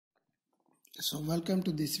So welcome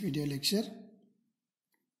to this video lecture.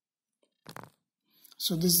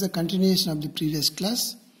 So this is the continuation of the previous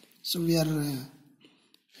class. So we are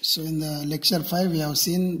so in the lecture 5 we have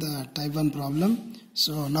seen the type 1 problem.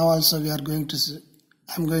 So now also we are going to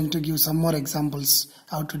I'm going to give some more examples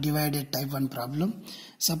how to divide a type 1 problem.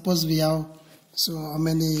 Suppose we have, so how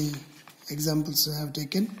many examples we have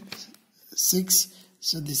taken? 6.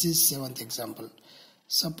 So this is 7th example.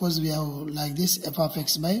 Suppose we have like this, f of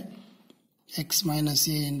x by x minus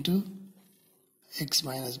a into x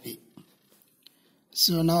minus b.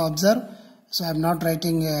 So now observe, so I am not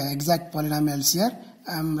writing exact polynomials here,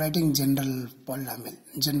 I am writing general polynomial,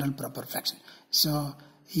 general proper fraction. So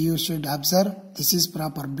you should observe this is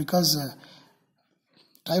proper because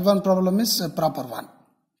type 1 problem is a proper one,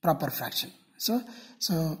 proper fraction. So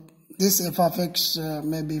this f of x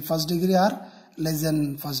may be first degree or less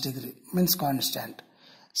than first degree, means constant.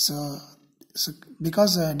 So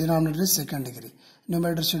because denominator is second degree,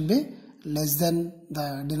 numerator should be less than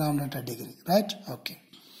the denominator degree, right? Okay.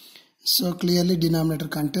 So clearly denominator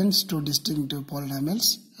contains two distinct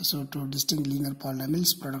polynomials. So two distinct linear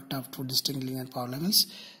polynomials, product of two distinct linear polynomials.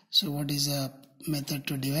 So what is a method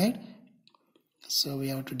to divide? So we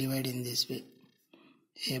have to divide in this way: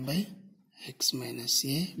 a by x minus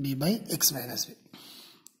a, b by x minus b.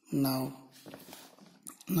 Now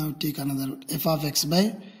take another f of x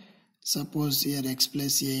by, suppose here x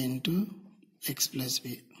plus a into x plus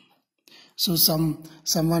b. So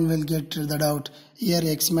someone will get the doubt here,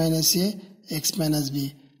 x minus a, x minus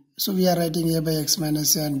b. So we are writing a by x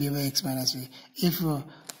minus a and b by x minus b. If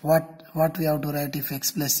what we have to write if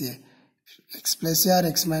x plus a? X plus a or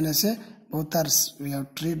x minus a, both are, we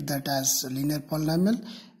have to treat that as linear polynomial.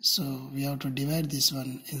 So we have to divide this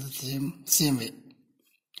one in the same way.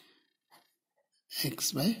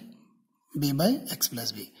 X by b by x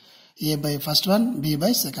plus b. A by first one, b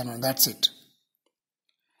by second one. That's it.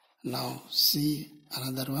 Now see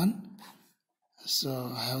another one.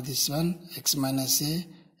 So I have this one, x minus a,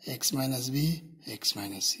 x minus b, x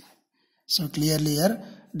minus c. So clearly here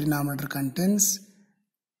denominator contains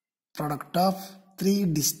product of three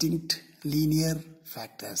distinct linear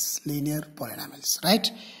factors, linear polynomials,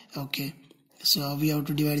 right? Okay. So we have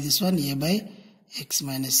to divide this one, a by x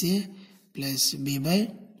minus a plus b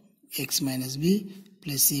by x minus b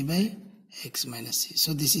plus c by x minus c.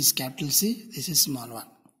 So this is capital C, this is small one,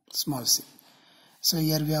 small c. So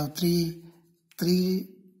here we have three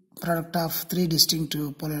product of three distinct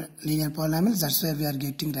linear polynomials. That's why we are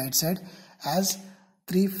getting right side as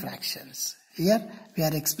three fractions. Here we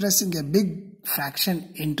are expressing a big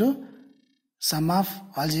fraction into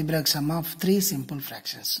algebraic sum of three simple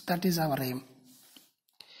fractions. That is our aim.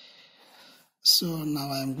 So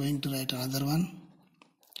now I am going to write another one,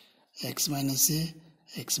 x minus a,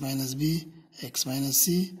 x minus b, x minus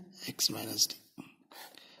c, x minus d.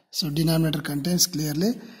 So denominator contains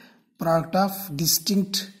clearly product of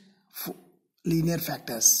distinct linear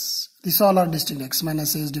factors. These all are distinct. X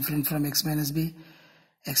minus a is different from x minus b.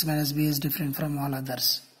 X minus b is different from all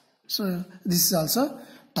others. So this is also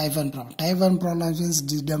type 1 problem. Type 1 problem means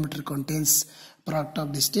denominator contains product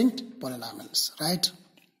of distinct polynomials, right?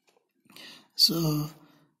 So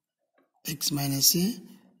x minus a,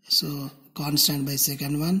 so constant by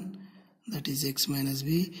second one, that is x minus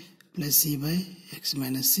b plus c by x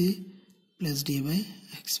minus c plus d by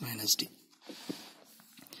x minus d.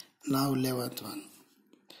 Now 11th one.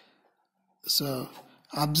 So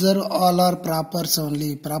observe all are propers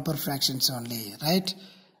only, proper fractions only, right?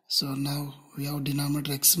 So now we have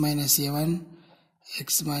denominator x minus a1,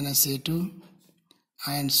 x minus a2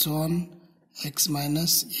 and so on, x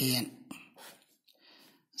minus an.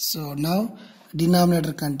 So now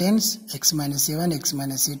denominator contains x minus a1, x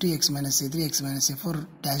minus a2, x minus a3, x minus a4,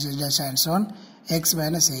 dash dash dash and so on, x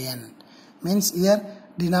minus an. Means here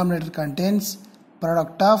denominator contains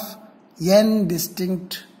product of n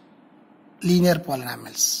distinct linear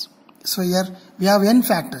polynomials. So here we have n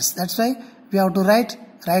factors. That's why we have to write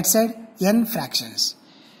right side n fractions.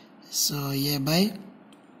 So a by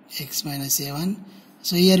x minus a1.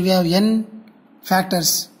 So here we have n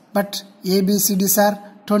factors, but a, b, c, d's are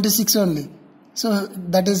 26 only. So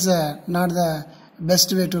that is not the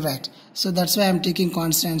best way to write. So that's why I am taking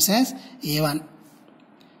constants as a1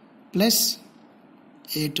 plus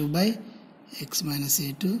a2 by x minus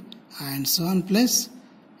a2 and so on plus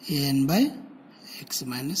an by x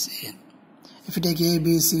minus an. If you take a,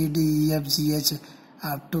 b, c, d, e, f, g, h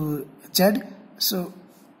up to z, so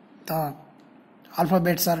the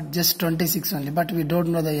alphabets are just 26 only, but we don't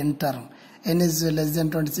know the n term. N is less than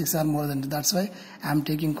 26 or more than. That's why I am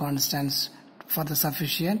taking constants for the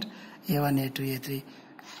sufficient a1, a2, a3. You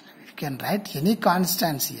can write any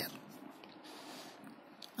constants here.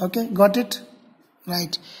 Okay, got it?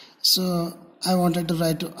 Right. So I wanted to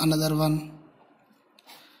write another one.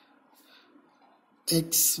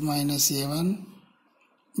 X minus a1.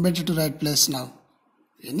 Better to write plus now.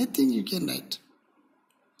 Anything you can write.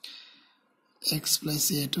 X plus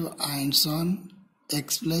a2 and so on.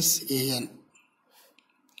 X plus an.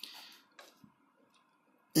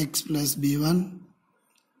 X plus b1.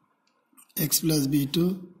 X plus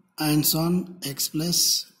b2 and so on. X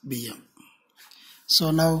plus bm.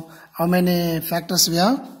 So now how many factors we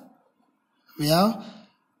have? We have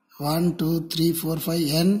 1, 2, 3, 4, 5,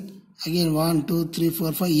 n. Again 1, 2, 3,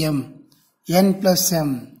 4, 5, m. N plus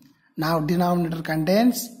m. Now denominator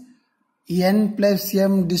contains n plus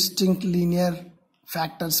m distinct linear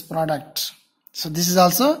factors product. So this is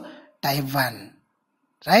also type 1.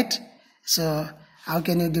 Right? So how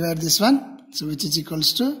can you divide this one? So which is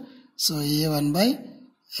equals to, so a1 by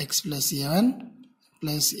x plus a1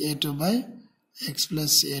 plus a2 by x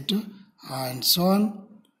plus a2 and so on,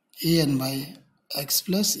 an by x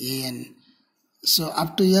plus an. So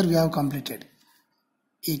up to here we have completed.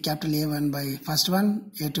 A capital A1 by first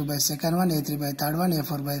one, A2 by second one, A3 by third one,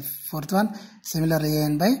 A4 by fourth one, similar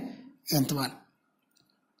an by nth one.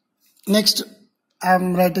 Next I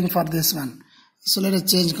am writing for this one. So let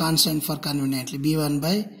us change constant for conveniently. B1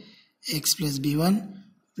 by x plus b1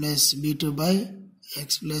 plus b2 by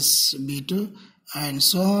x plus b2 and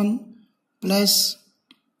so on plus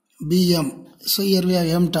bm. So here we have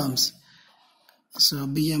m terms. So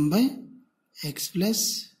bm by x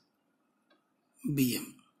plus bm.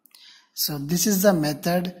 So this is the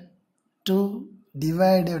method to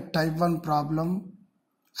divide a type 1 problem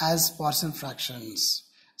as partial fractions.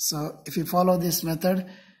 So if you follow this method,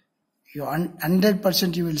 you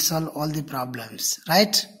 100% you will solve all the problems,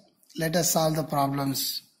 right? Let us solve the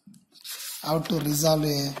problems. How to resolve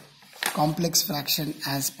a complex fraction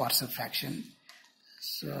as partial fraction.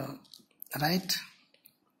 So, right?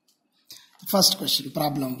 First question,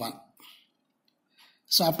 problem 1.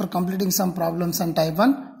 So after completing some problems on type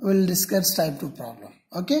 1, we will discuss type 2 problem.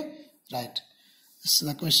 Okay? Right. So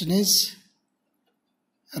the question is,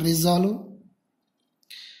 resolve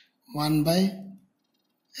 1 by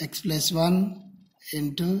x plus 1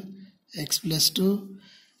 into x plus 2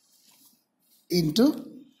 into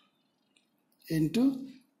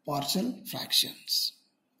partial fractions.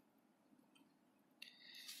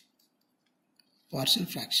 Partial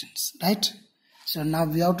fractions, right? So now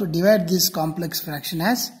we have to divide this complex fraction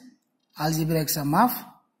as algebraic sum of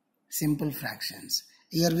simple fractions.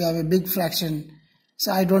 Here we have a big fraction,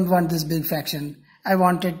 so I don't want this big fraction. I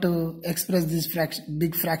wanted to express this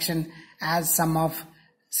big fraction as sum of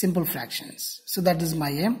simple fractions. So that is my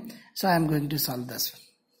aim. So I am going to solve this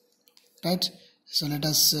one. Right? So let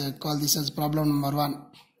us call this as problem number 1.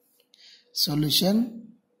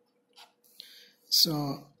 Solution.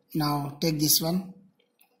 So now take this one.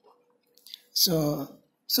 So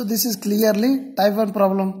this is clearly type 1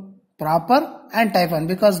 problem proper and type 1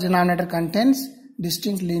 because denominator contains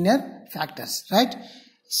distinct linear factors, right?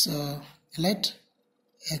 So let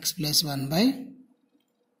x plus 1 by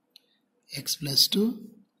x plus 2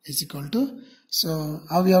 is equal to, so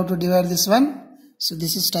how we have to divide this one? So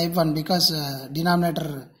this is type 1 because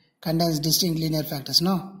denominator contains distinct linear factors,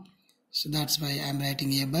 no? So that's why I am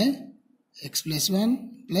writing a by x plus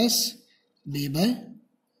 1 plus b by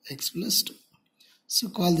x plus 2. So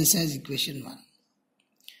call this as equation 1.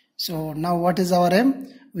 So now what is our aim?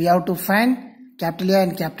 We have to find capital A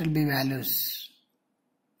and capital B values,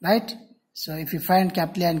 right? So if you find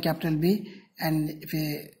capital A and capital B, and if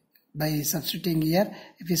we, by substituting here,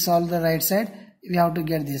 if we solve the right side, we have to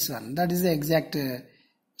get this one. That is the exact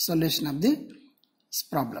solution of the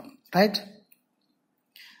problem, right?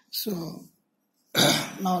 So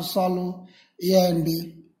now solve A and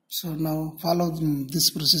B. So now follow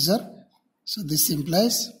this procedure. So this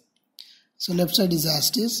implies, so left side is as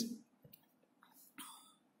it is.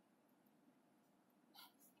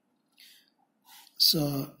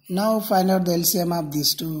 So now find out the LCM of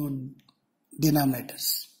these two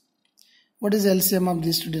denominators. What is LCM of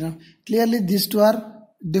these two denominators? Clearly these two are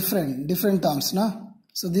different terms, no?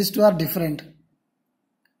 So these two are different.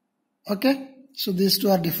 Okay? So these two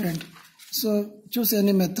are different. So choose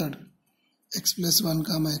any method. X plus 1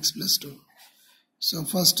 comma x plus 2. So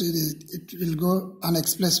first it will go on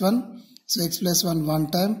x plus 1. So x plus 1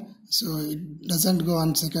 one time. So it doesn't go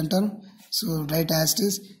on second term. So write as it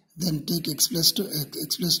is. Then take x plus 2.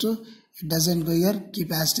 It doesn't go here.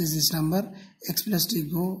 Keep as it is this number. X plus 2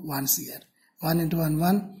 go once here. 1 into 1,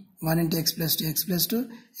 1. 1 into x plus 2, x plus 2.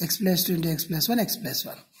 X plus 2 into x plus 1, x plus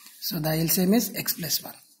 1. So the LCM is x plus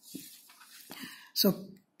 1. So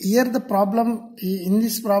here the problem, in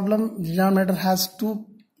this problem, denominator has two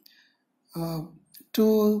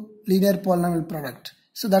two linear polynomial product.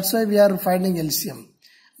 So that's why we are finding LCM.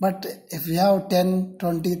 But if we have 10,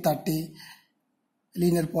 20, 30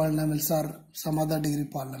 linear polynomials or some other degree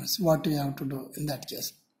polynomials, what we have to do in that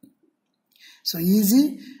case? So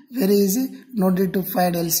easy, very easy, no need to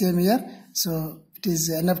find LCM here. So it is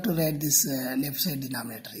enough to write this left side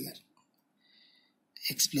denominator here.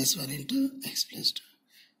 X plus 1 into x plus 2.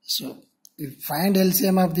 So if we find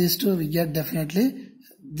LCM of these two, we get definitely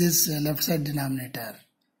this left side denominator.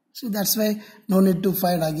 So that's why no need to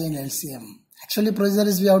find again LCM. Actually procedure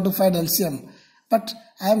is we have to find LCM. But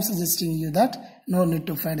I am suggesting you that no need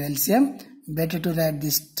to find LCM. Better to write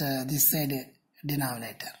this side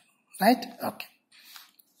denominator. Right? Okay.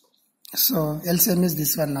 So LCM is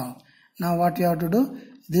this one now. Now what you have to do?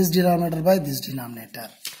 This denominator by this denominator.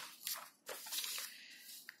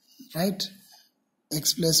 Right?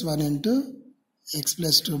 X plus 1 into x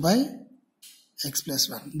plus 2 by x plus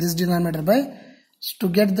 1. This denominator by, to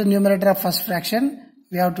get the numerator of first fraction,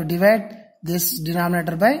 we have to divide this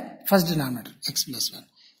denominator by first denominator, x plus 1.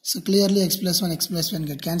 So clearly x plus 1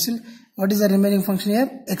 get cancelled. What is the remaining function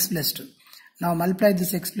here? X plus 2. Now multiply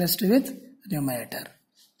this x plus 2 with numerator.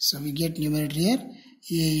 So we get numerator here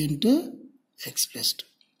a into x plus 2.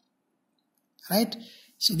 Right?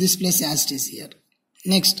 So this place as it is here.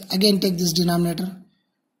 Next, again take this denominator.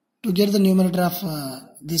 To get the numerator of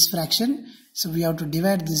this fraction, so we have to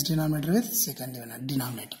divide this denominator with second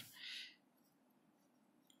denominator.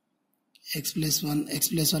 X plus 1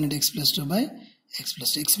 and x plus 2 by x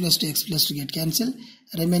plus 2. X plus 2 get cancelled.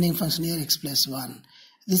 Remaining function here x plus 1.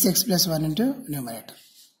 This x plus 1 into numerator.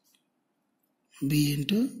 B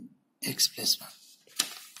into x plus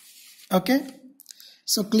 1. Okay.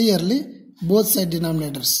 So clearly both side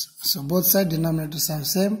denominators. So both side denominators are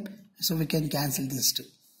same. So we can cancel these two.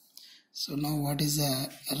 So now what is the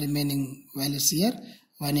remaining values here?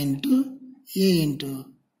 1 into a into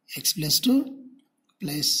x plus 2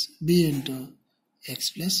 plus b into x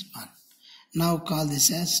plus 1. Now call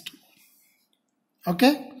this as 2.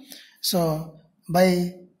 Okay. So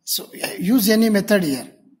use any method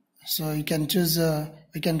here. So you can choose,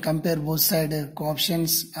 we can compare both side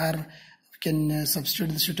coefficients, or we can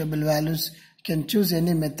substitute the suitable values. You can choose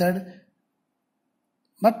any method.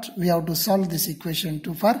 But we have to solve this equation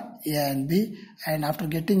 2 for a and b, and after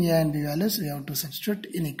getting a and b values, we have to substitute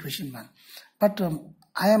in equation 1. But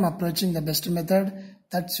I am approaching the best method,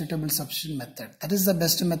 that suitable substitution method. That is the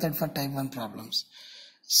best method for type 1 problems.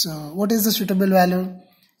 So what is the suitable value?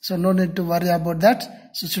 So no need to worry about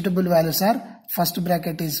that. So suitable values are, first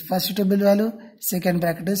bracket is first suitable value, second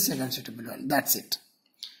bracket is second suitable value. That's it.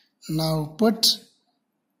 Now put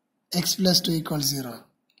x plus 2 equals 0.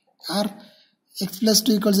 Or x plus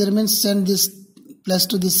 2 equals 0 means send this plus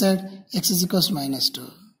to this side, x is equals to minus 2.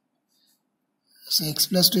 So x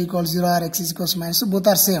plus 2 equals 0 or x is equals to minus 2, both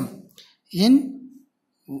are same.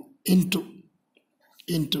 Into.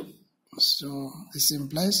 So this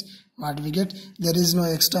implies what we get, there is no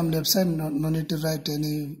x term left side, no need to write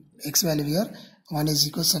any x value here. 1 is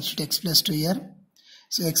equal to substitute x plus 2 here.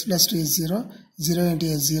 So x plus 2 is 0, 0 into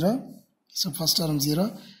a 0. So first term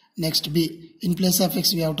 0. Next b, in place of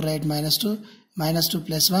x we have to write minus 2. Minus 2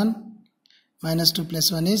 plus 1. Minus 2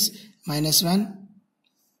 plus 1 is minus 1.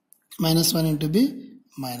 Minus 1 into b,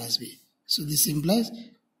 minus b. So this implies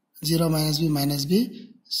 0 minus b minus b.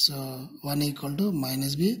 So 1 equal to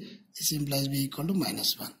minus b. This implies b equal to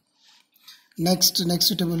minus 1. Next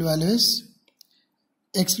suitable value is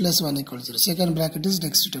x plus 1 equals 0. Second bracket is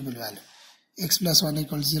next suitable value. X plus 1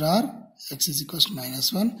 equals 0 or x is equals to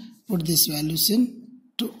minus 1. Put these values in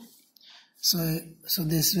 2. So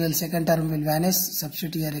this will, second term will vanish.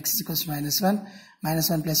 Substitute here x is equals to minus 1. Minus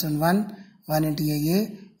 1 plus 1, 1. 1 into a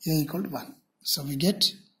equal to 1. So we get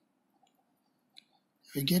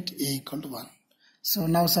a equal to 1. So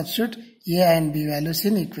now substitute a and b values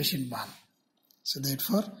in equation 1. So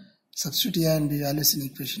therefore substitute a and b values in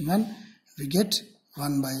equation 1. We get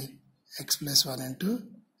 1 by x plus 1 into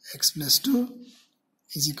x plus 2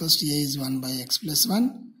 is equals to a is 1 by x plus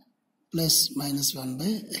 1 plus minus 1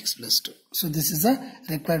 by x plus 2. So this is the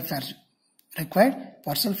required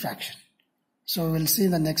partial fraction. So we will see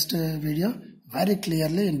in the next video very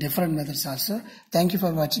clearly in different methods also. Thank you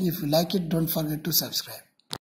for watching. If you like it, don't forget to subscribe.